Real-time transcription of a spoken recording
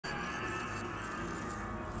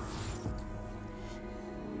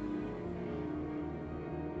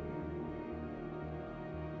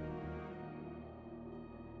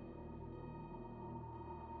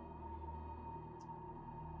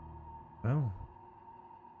Well,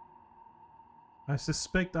 I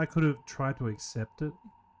suspect I could have tried to accept it.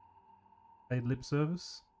 Paid lip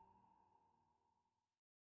service.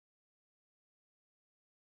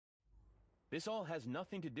 This all has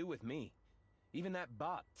nothing to do with me. Even that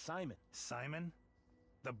bot, Simon. Simon?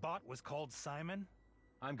 The bot was called Simon?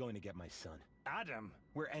 I'm going to get my son. Adam!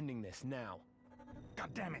 We're ending this now.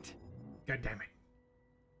 God damn it! God damn it.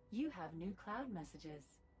 You have new cloud messages.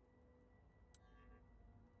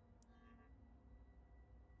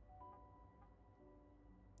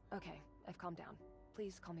 Okay, I've calmed down.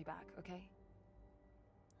 Please call me back, okay?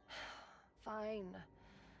 Fine.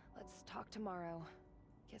 Let's talk tomorrow.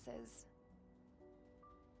 Kisses.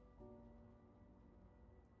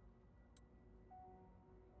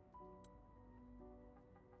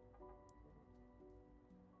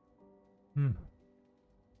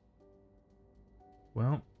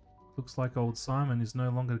 Well, looks like old Simon is no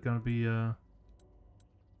longer going to be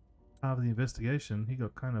part of the investigation. He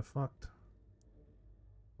got kind of fucked.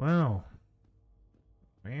 Wow.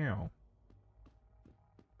 Wow.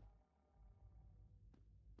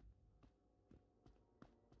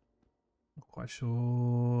 Not quite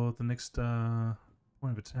sure the next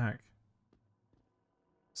point of attack.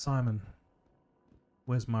 Simon,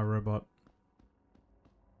 where's my robot?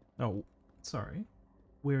 Oh, sorry.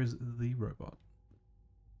 Where is the robot?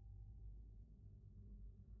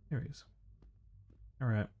 There he is.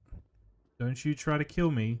 Alright. Don't you try to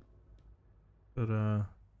kill me. But, I'll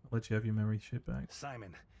let you have your memory chip back.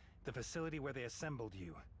 Simon, the facility where they assembled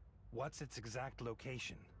you. What's its exact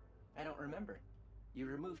location? I don't remember. You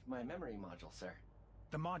removed my memory module, sir.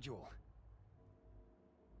 The module.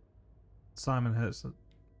 Simon has...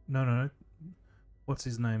 No. What's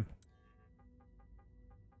his name?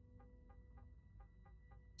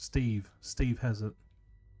 Steve. Steve has it.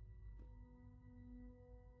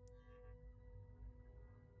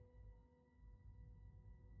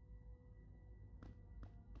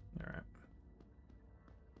 Alright.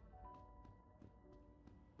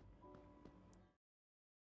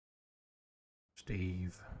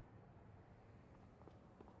 Steve.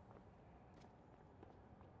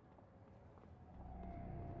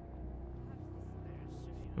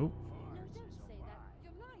 Oh.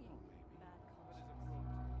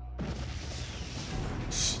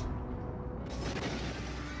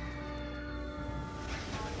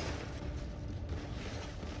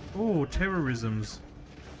 Oh, terrorisms.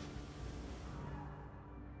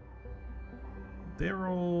 They're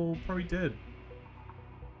all probably dead.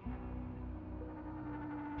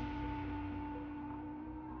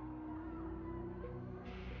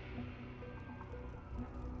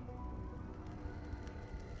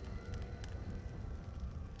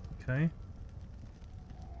 Okay.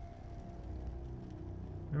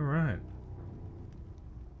 All right.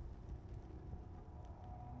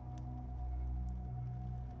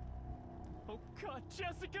 Oh God,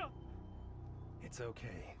 Jessica! It's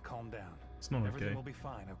okay. Calm down. It's not Everything okay. will be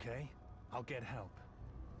fine, okay? I'll get help.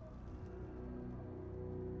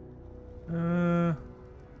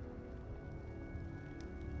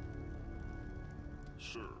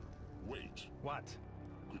 Sir, wait. What?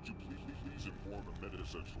 Could you please inform the Med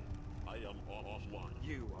Essential? I am offline.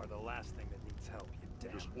 You are the last thing that needs help, you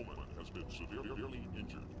damn. This woman has been severely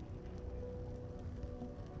injured.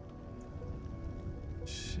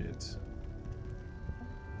 Shit.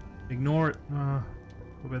 Ignore it. What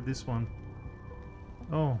about this one?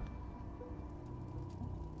 Oh.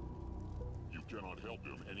 You cannot help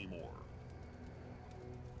him anymore.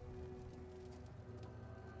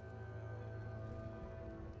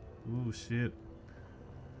 Ooh, shit.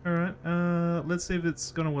 Alright, let's see if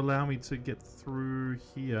it's gonna allow me to get through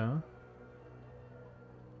here.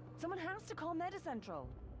 Someone has to call MediCentral.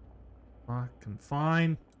 Fucking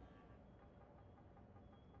fine.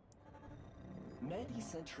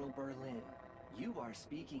 MediCentral Berlin. You are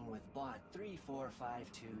speaking with bot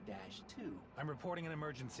 3452-2. I'm reporting an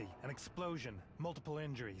emergency, an explosion, multiple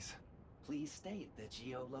injuries. Please state the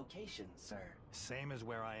geolocation, sir. Same as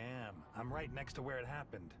where I am. I'm right next to where it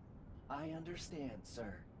happened. I understand,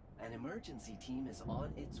 sir. An emergency team is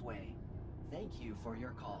on its way. Thank you for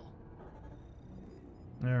your call.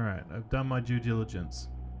 Alright, I've done my due diligence.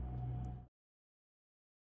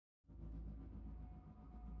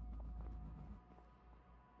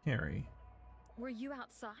 Harry. Were you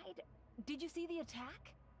outside? Did you see the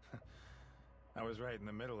attack? I was right in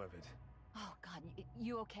the middle of it. Oh God,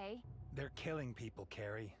 you okay? They're killing people,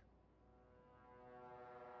 Carrie.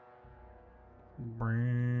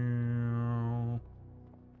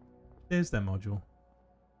 There's that module.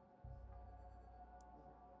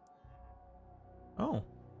 Oh.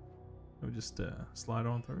 We'll just slide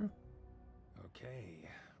on through. Okay,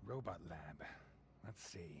 Robot lab. Let's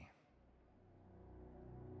see.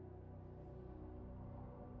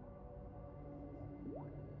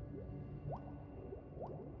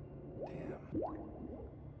 Damn.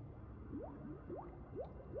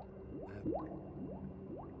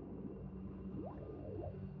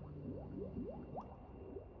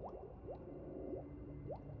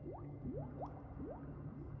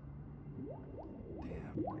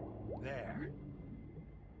 Damn. There.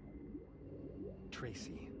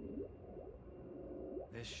 Tracy.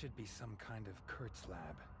 This should be some kind of Kurtz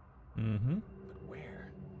lab. Mm-hmm. But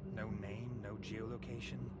where? No name, no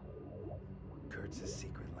geolocation? Kurtz's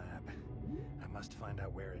secret lab. I must find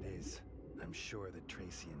out where it is. I'm sure that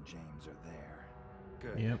Tracy and James are there.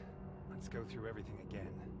 Good. Yep. Let's go through everything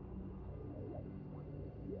again.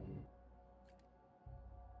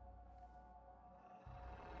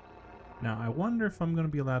 Now, I wonder if I'm going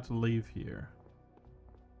to be allowed to leave here.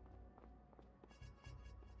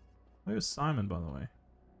 Where's Simon, by the way?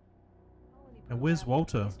 And where's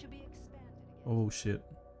Walter? Oh, shit.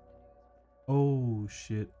 Oh,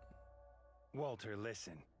 shit. Walter,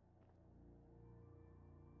 listen.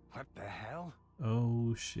 What the hell?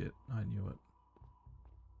 Oh, shit. I knew it.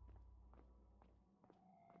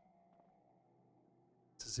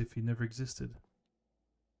 It's as if he never existed.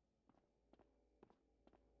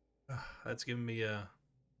 That's giving me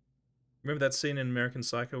remember that scene in American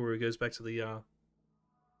Psycho where he goes back to the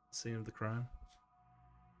scene of the crime?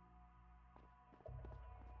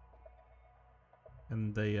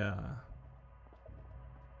 And the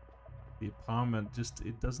apartment just,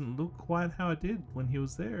 it doesn't look quite how it did when he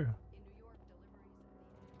was there.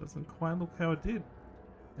 Doesn't quite look how it did.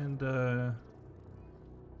 And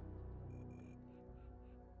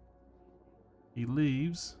he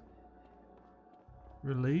leaves.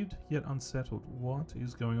 Relieved, yet unsettled. What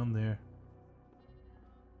is going on there?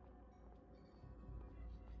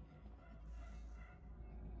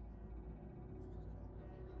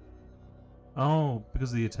 Oh,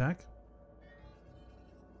 because of the attack?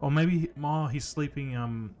 Or maybe he's sleeping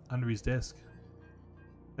under his desk.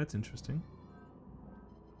 That's interesting.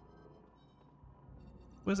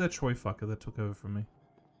 Where's that Troy fucker that took over from me?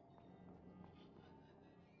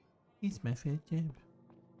 He's my favorite James.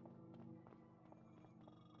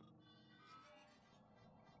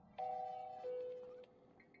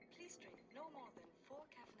 Please drink no more than 4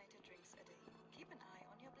 caffeinated drinks a day. Keep an eye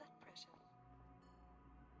on your blood pressure.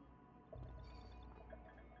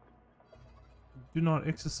 Do not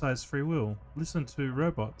exercise free will. Listen to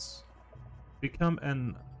robots. Become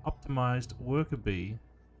an optimized worker bee.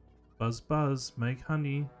 Buzz buzz, make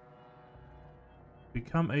honey.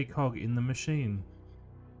 Become a cog in the machine.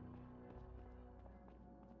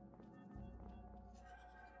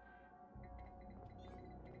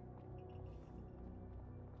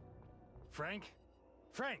 Frank?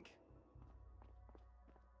 Frank!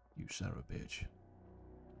 You son of a bitch.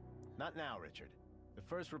 Not now, Richard. The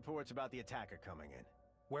first reports about the attacker coming in.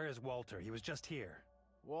 Where is Walter? He was just here.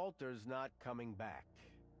 Walter's not coming back.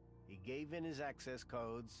 He gave in his access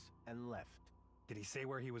codes and left. Did he say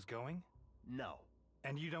where he was going? No.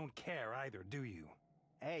 And you don't care either, do you?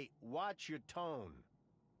 Hey, watch your tone.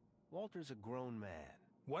 Walter's a grown man.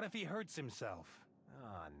 What if he hurts himself?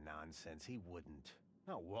 Ah, nonsense. He wouldn't.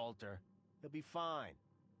 Not Walter. He'll be fine.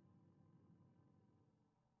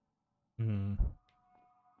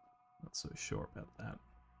 Not so sure about that.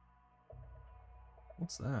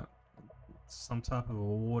 What's that? Some type of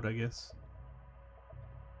award, I guess.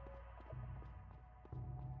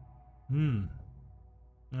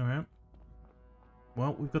 Alright.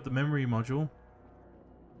 Well, we've got the memory module.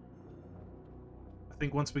 I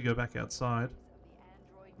think once we go back outside,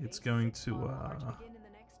 it's going to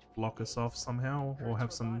block us off somehow, or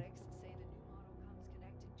have some...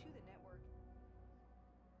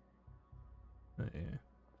 yeah,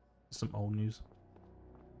 some old news.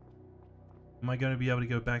 Am I going to be able to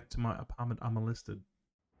go back to my apartment unmolested?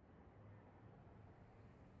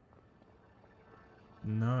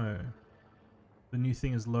 No. The new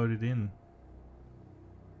thing is loaded in.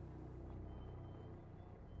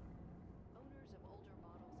 Owners of older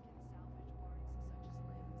models can salvage parts such as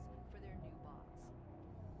limbs for their new bots.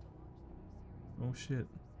 To launch the new series, Oh shit.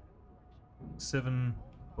 7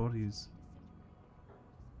 bodies.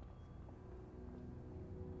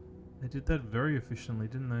 They did that very efficiently,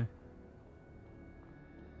 didn't they? A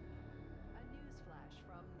news flash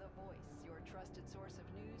from The Voice, your trusted source of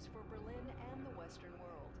news for Berlin and the Western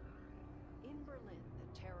world. In Berlin, the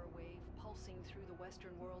terror wave pulsing through the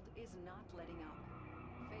Western world is not letting up.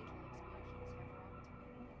 Fatal explosions have rocked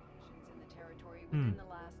many locations in the territory within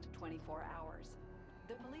the last 24 hours.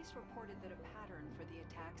 The police reported that a pattern for the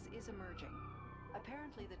attacks is emerging.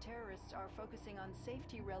 Apparently, the terrorists are focusing on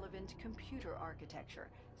safety-relevant computer architecture,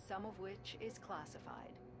 some of which is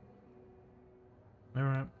classified.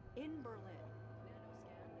 Alright. In Berlin,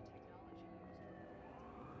 nanoscan,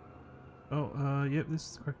 the technology used. Oh, yep, this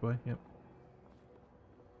is the correct way, yep.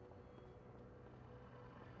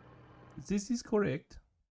 This is correct.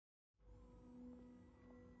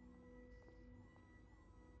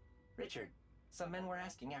 Richard, some men were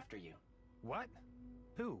asking after you. What?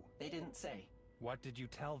 Who? They didn't say. What did you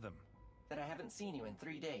tell them? That I haven't seen you in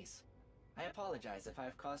 3 days. I apologize if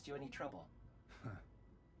I've caused you any trouble.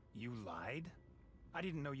 You lied? I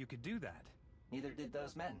didn't know you could do that. Neither did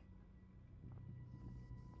those men.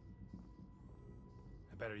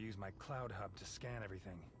 I better use my cloud hub to scan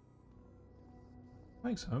everything.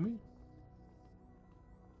 Thanks, homie.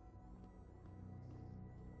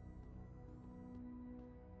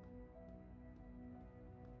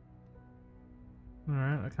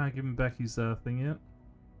 Alright, I can't give him back his thing yet.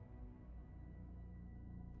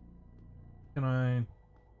 Can I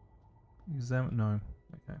examine? No.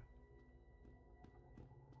 Okay.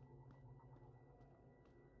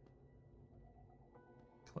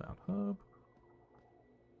 Cloud Hub.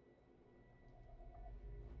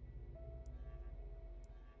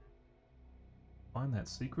 Find that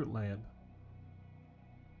secret lab.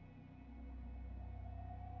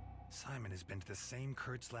 Simon has been to the same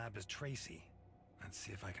Kurtz lab as Tracy. Let's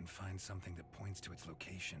see if I can find something that points to its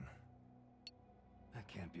location. That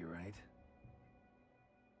can't be right.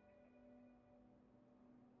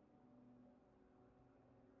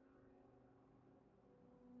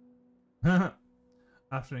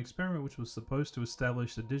 After an experiment which was supposed to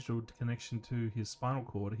establish a digital connection to his spinal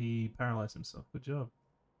cord, he paralyzed himself. Good job.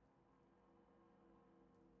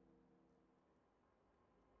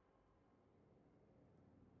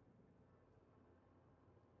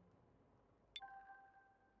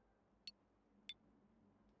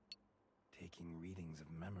 Taking readings of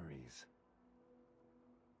memories.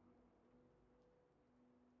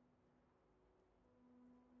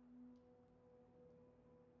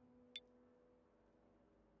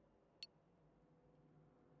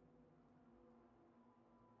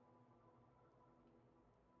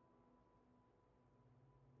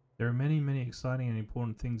 There are many, many exciting and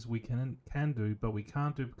important things we can do, but we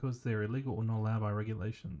can't do because they're illegal or not allowed by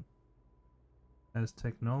regulation. As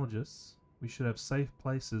technologists, we should have safe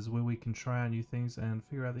places where we can try out new things and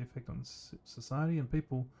figure out the effect on society and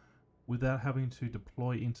people without having to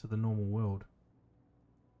deploy into the normal world.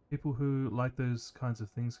 People who like those kinds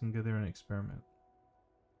of things can go there and experiment.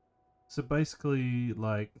 So basically,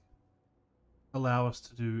 like, allow us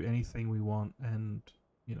to do anything we want and,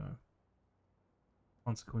 you know,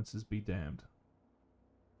 consequences be damned.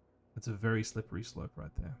 It's a very slippery slope right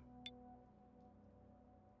there.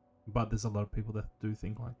 But there's a lot of people that do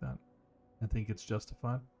think like that and think it's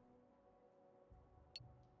justified.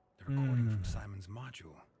 The recording from Simon's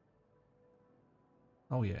module.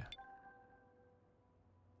 Oh yeah.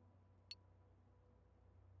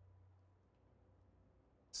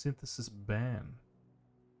 Synthesis ban.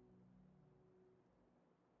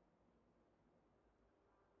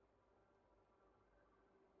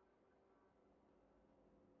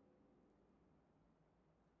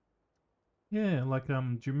 Yeah, like do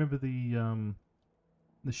you remember the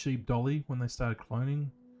sheep Dolly when they started cloning?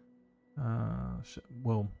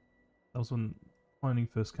 Well, that was when cloning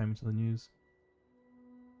first came into the news.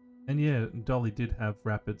 And yeah, Dolly did have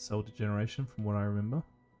rapid cell degeneration from what I remember.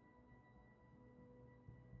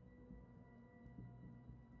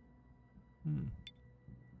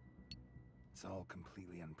 It's all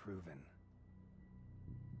completely unproven.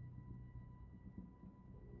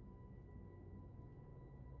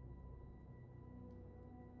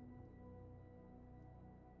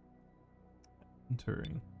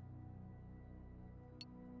 Entering.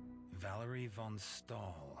 Valerie von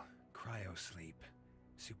Stahl, cryosleep,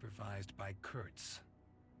 supervised by Kurtz.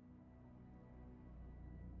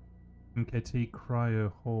 MKT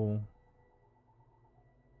Cryo Hall.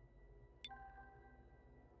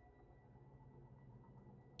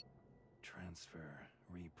 Transfer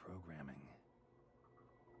reprogramming.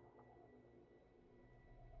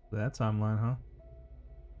 That timeline, huh?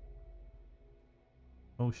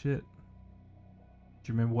 Oh shit.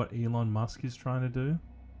 Do you remember what Elon Musk is trying to do?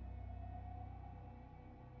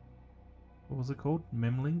 What was it called?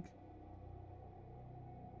 Memlink?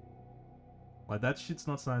 Like, that shit's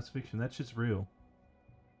not science fiction, that shit's real.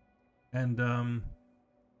 And,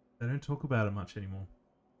 they don't talk about it much anymore.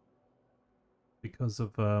 Because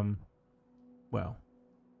of, well,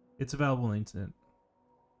 it's available on the internet.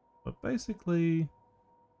 But basically,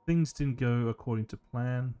 things didn't go according to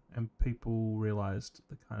plan, and people realized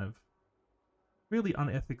the kind of really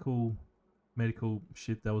unethical medical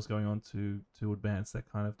shit that was going on to advance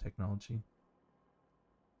that kind of technology.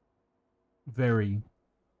 Very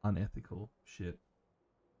unethical shit.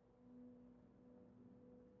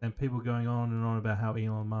 And people going on and on about how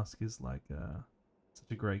Elon Musk is like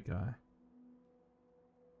such a great guy.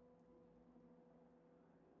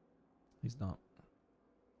 He's not.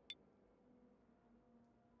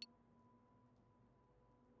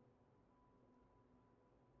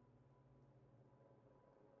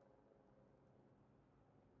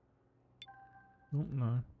 Oh,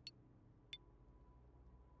 no.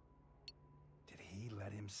 Did he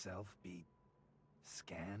let himself be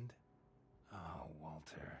scanned? Oh,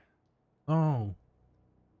 Walter. Oh.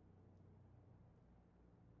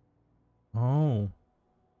 Oh.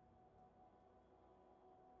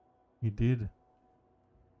 He did.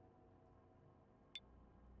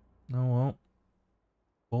 Oh well.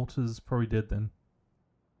 Walter's probably dead then.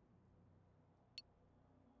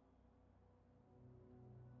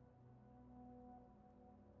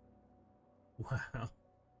 Wow.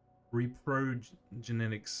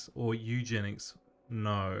 Reprogenetics or eugenics?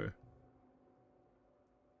 No.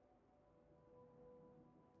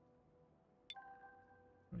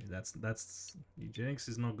 I mean, that's eugenics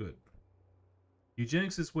is not good.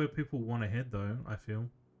 Eugenics is where people want to head, though, I feel.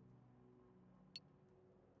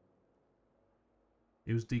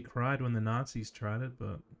 It was decried when the Nazis tried it,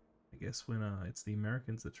 but I guess when it's the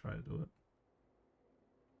Americans that try to do it.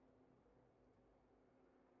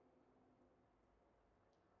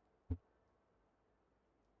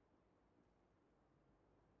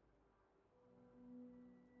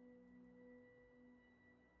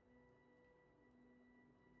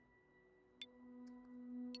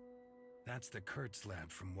 That's the Kurtz lab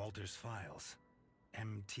from Walter's files.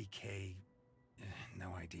 MTK...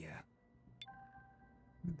 no idea.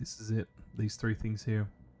 This is it. These three things here.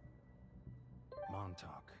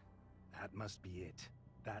 Montauk. That must be it.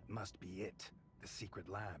 That must be it. The secret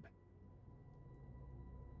lab.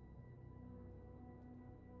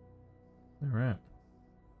 Alright.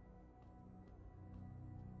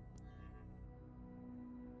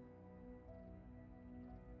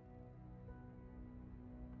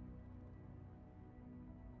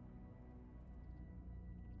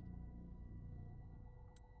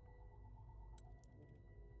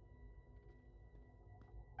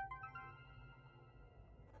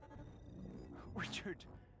 Richard,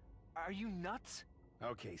 are you nuts?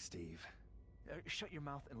 Okay, Steve. Shut your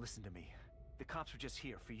mouth and listen to me. The cops were just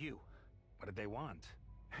here for you. What did they want?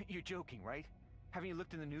 You're joking, right? Haven't you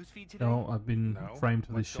looked in the news feed today? No, I've been framed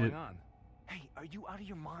for this shit. What's going on? Hey, are you out of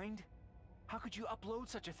your mind? How could you upload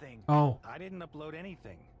such a thing? Oh. I didn't upload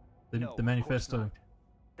anything. No, the manifesto. of course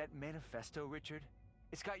not. That manifesto, Richard?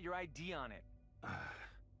 It's got your ID on it.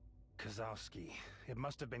 Kozowski. It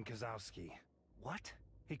must have been Kozowski. What?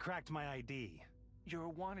 He cracked my ID. You're a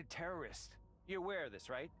wanted terrorist. You're aware of this,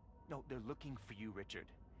 right? No, they're looking for you, Richard.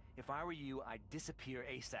 If I were you, I'd disappear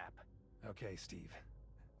ASAP. Okay, Steve.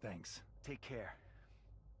 Thanks. Take care.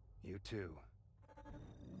 You too.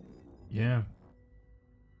 Yeah.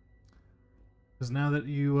 Because now that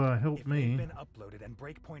you helped me... If they've been uploaded and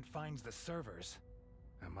Breakpoint finds the servers,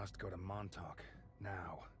 I must go to Montauk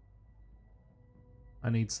now.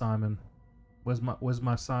 I need Simon. Where's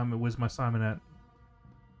my Simon? Where's my Simon at?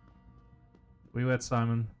 Where you at,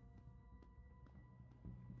 Simon?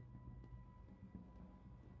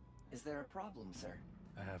 Is there a problem, sir?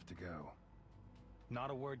 I have to go. Not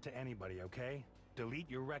a word to anybody, okay? Delete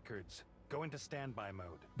your records. Go into standby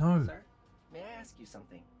mode. No. Sir, may I ask you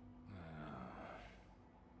something?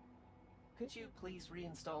 Could you please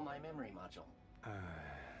reinstall my memory module?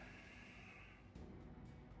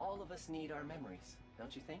 All of us need our memories,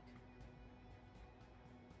 don't you think?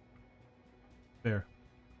 There.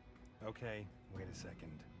 Okay, wait a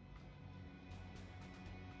second.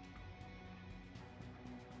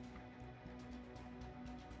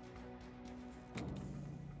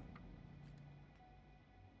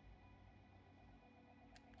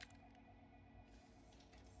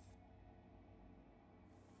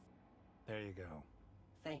 There you go.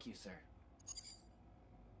 Thank you, sir.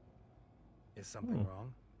 Is something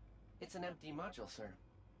wrong? It's an empty module, sir.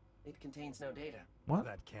 It contains no data. What?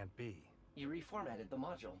 That can't be. You reformatted the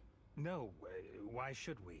module. No, why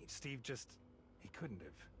should we? Steve just... he couldn't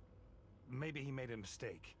have. Maybe he made a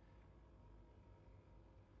mistake.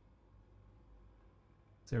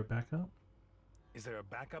 Is there a backup? Is there a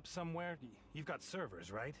backup somewhere? You've got servers,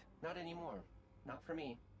 right? Not anymore. Not for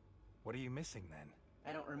me. What are you missing then?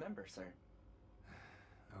 I don't remember, sir.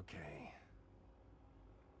 Okay.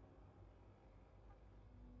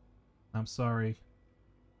 I'm sorry.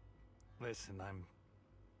 Listen,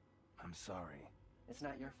 I'm sorry. It's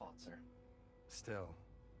not your fault, sir. Still,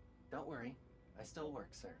 Don't worry. I still work,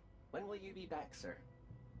 sir. When will you be back, sir?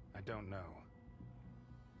 I don't know.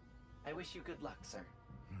 I wish you good luck, sir.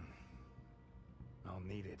 I'll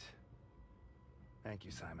need it. Thank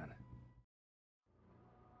you, Simon.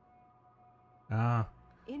 Ah,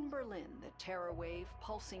 In Berlin, the terror wave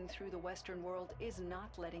pulsing through the Western world is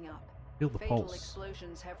not letting up. feel the Fatal pulse.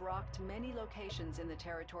 explosions have rocked many locations in the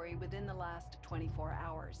territory within the last 24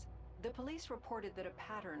 hours. The police reported that a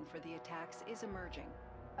pattern for the attacks is emerging.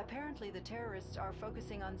 Apparently, the terrorists are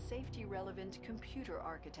focusing on safety-relevant computer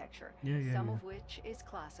architecture, some of which is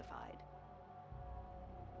classified.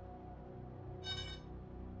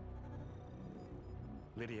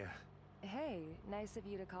 Lydia. Hey, nice of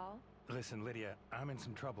you to call. Listen, Lydia, I'm in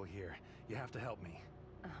some trouble here. You have to help me.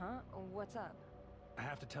 Uh-huh. What's up? I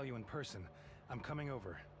have to tell you in person. I'm coming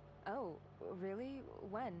over. Oh, really?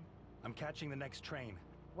 When? I'm catching the next train.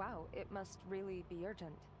 Wow, it must really be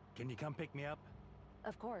urgent. Can you come pick me up?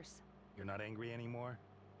 Of course. You're not angry anymore?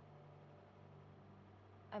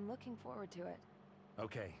 I'm looking forward to it.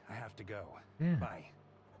 Okay, I have to go. Yeah. Bye.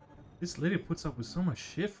 This lady puts up with so much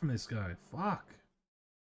shit from this guy. Fuck.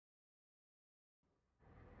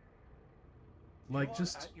 Like,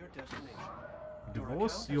 just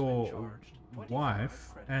divorce your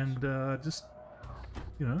wife and just,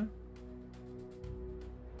 you know,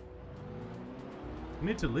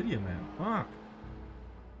 commit to Lydia, man. Fuck.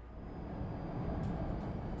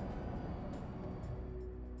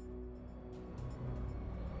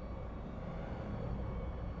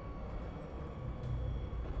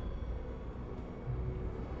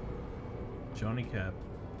 Johnny Cab.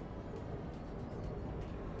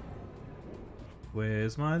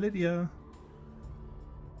 Where's my Lydia?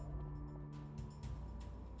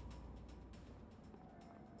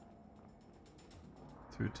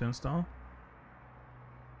 Through turnstile?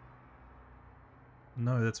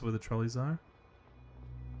 No, that's where the trolleys are.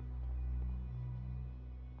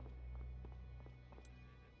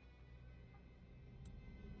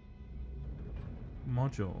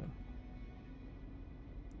 Module.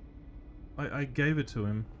 I gave it to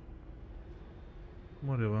him.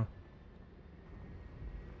 Whatever.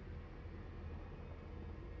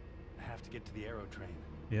 I have to get to the Aero train.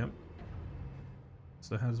 Yep.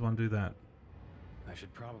 So how does one do that? I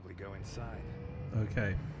should probably go inside.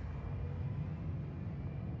 Okay.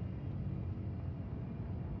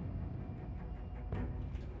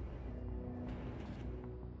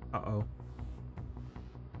 Uh-oh.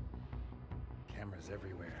 Cameras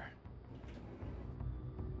everywhere.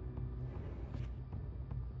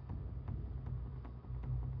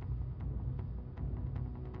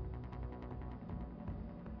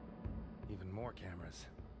 Even more cameras.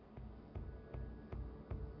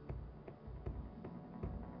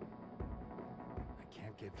 I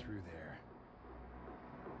can't get through there.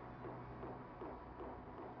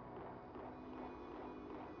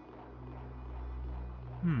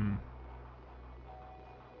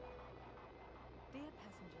 Dear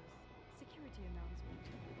passengers, security announcement.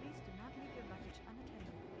 Please do not leave your luggage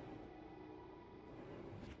unattended.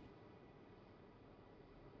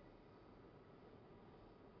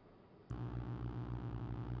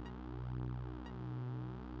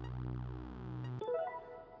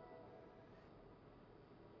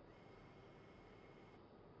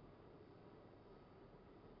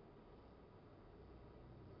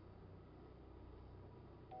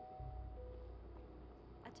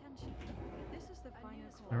 Attention. This is the final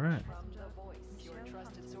call. All right. From The Voice, your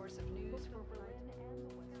trusted source of news for Berlin and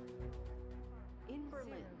the Western. In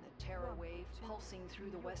Berlin, the terror wave pulsing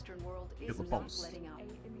through the Western world is the not pulse. letting up.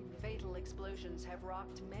 Fatal explosions have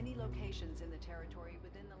rocked many locations in the territory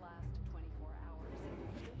within the last 24 hours.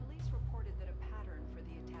 The police reported that a pattern for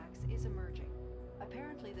the attacks is emerging.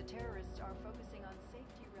 Apparently, the terrorists are focusing on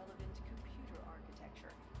safety-relevant computer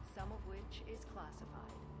architecture, some of which is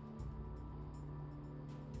classified.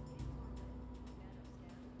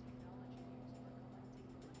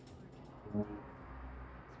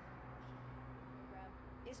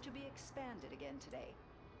 Is to be expanded again today.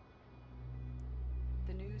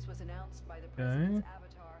 The news was announced by the president's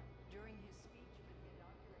avatar during his speech for the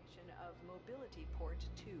inauguration of Mobility Port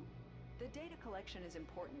 2. The data collection is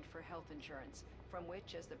important for health insurance, from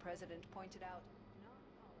which, as the president pointed out,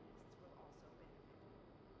 non-colonists will also benefit.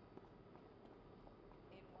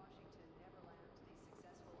 In Washington, Neverland, the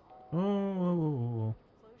successful Oh.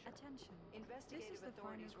 Attention. This investigative is the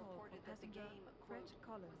final authorities call reported for that the passenger game, Fred quote,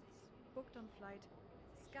 Collins, booked on flight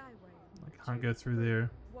Skyway. I can't go through there.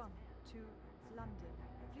 1 to London.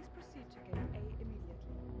 Please proceed to gate A immediately. in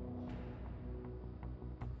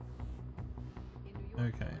New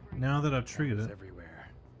York, Okay. delivery Now that I've triggered Cameras it. everywhere.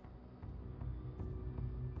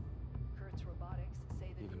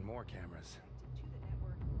 more cameras. To the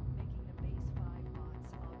network, making the base 5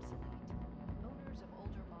 bots obsolete. Owners of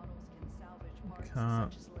older models can salvage parts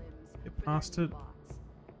Can't such as limbs get for past their it. new bots.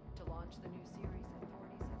 To launch the new series,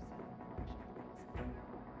 authorities have set up collection points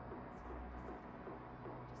where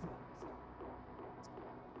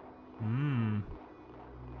Hmm.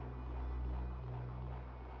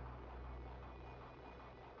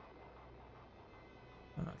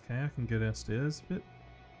 Okay, I can go downstairs a bit.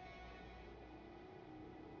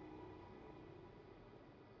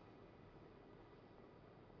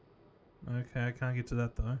 Okay, I can't get to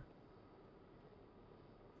that though.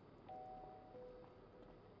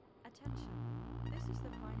 Attention. This is the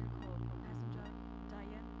final call for passenger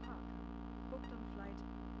Diane Parker, booked on flight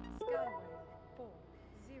Skyway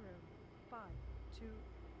 4052.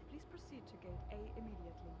 Please proceed to gate A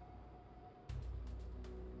immediately.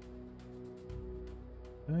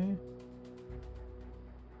 Okay.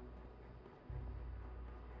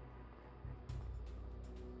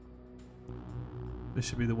 This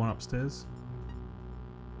should be the one upstairs.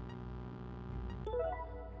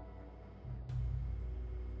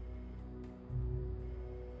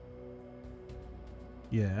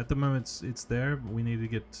 Yeah, at the moment it's there, but we need to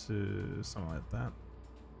get to something like that.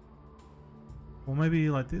 Or maybe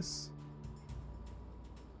like this.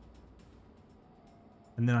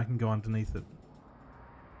 And then I can go underneath it.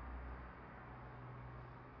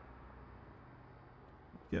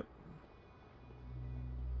 Yep.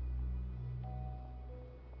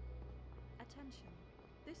 Attention.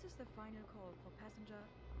 This is the final call for passenger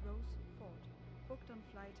Rose Ford, booked on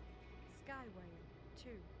flight Skyway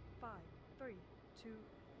 2532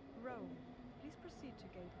 Rome. Please proceed to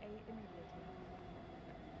gate A immediately.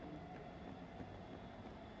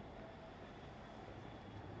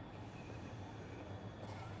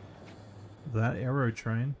 That aero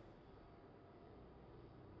train.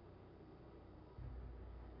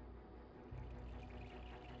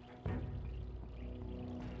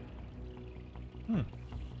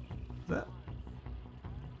 That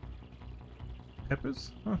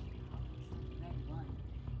peppers? Huh. Red One,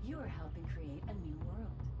 you are helping create a new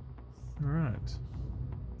world. Alright.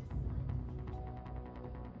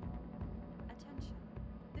 Attention.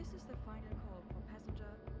 This is the final call for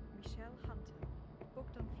passenger Michelle Hunter,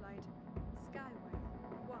 booked on flight Skyway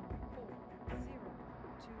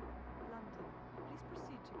 1402 London. Please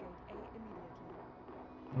proceed to gate A immediately.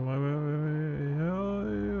 Oh, wait.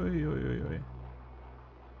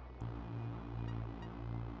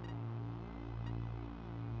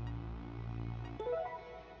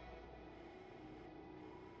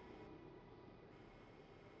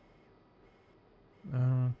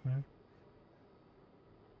 Okay.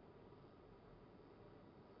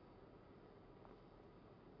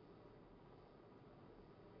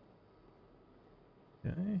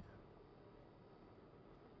 Okay.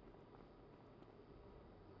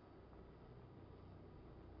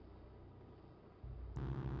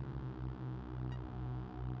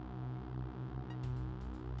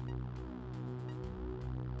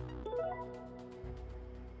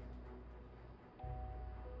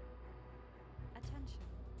 Attention.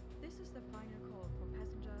 This is the final call for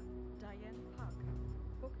passenger Diane Parker,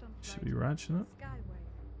 booked on flight Should be right, shouldn't it? Skyway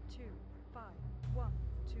 2512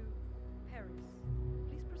 Paris.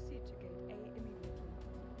 Please proceed to gate A immediately.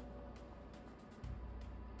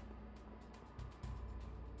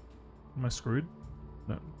 Am I screwed?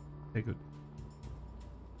 No. Okay, good.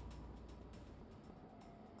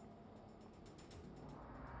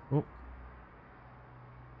 Oh.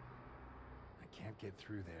 I can't get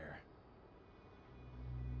through there.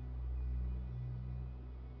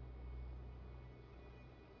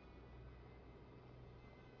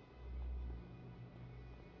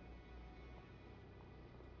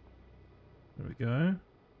 There we go.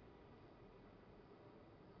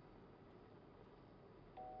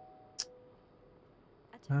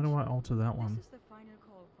 How do I alter that one? This is the final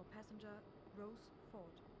call for passenger Rose Ford,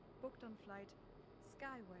 booked on flight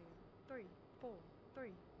Skyway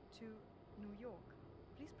 3432 New York.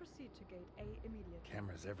 Please proceed to gate A immediately.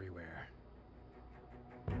 Cameras everywhere.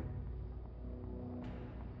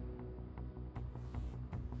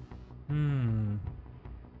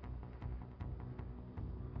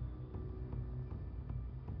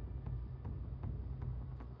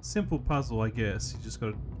 Simple puzzle, I guess. You just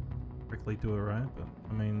gotta correctly do it, right? But,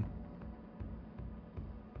 I mean...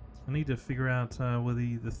 I need to figure out where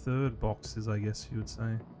the third box is, I guess you would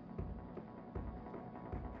say.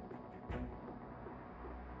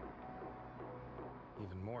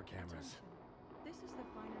 Even more cameras. Attention. This is the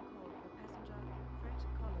final call for passenger Fred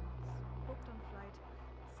Collins, booked on flight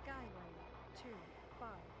Skyway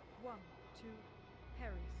 2512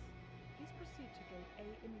 Paris. Please proceed Proceed to Gate A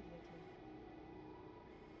immediately.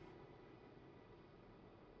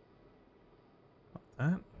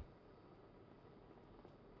 That.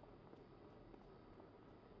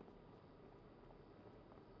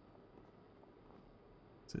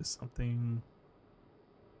 Is there something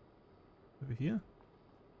over here?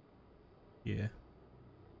 Yeah.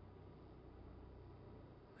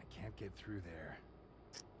 I can't get through there.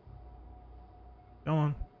 Go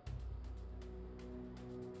on.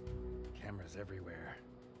 Cameras everywhere.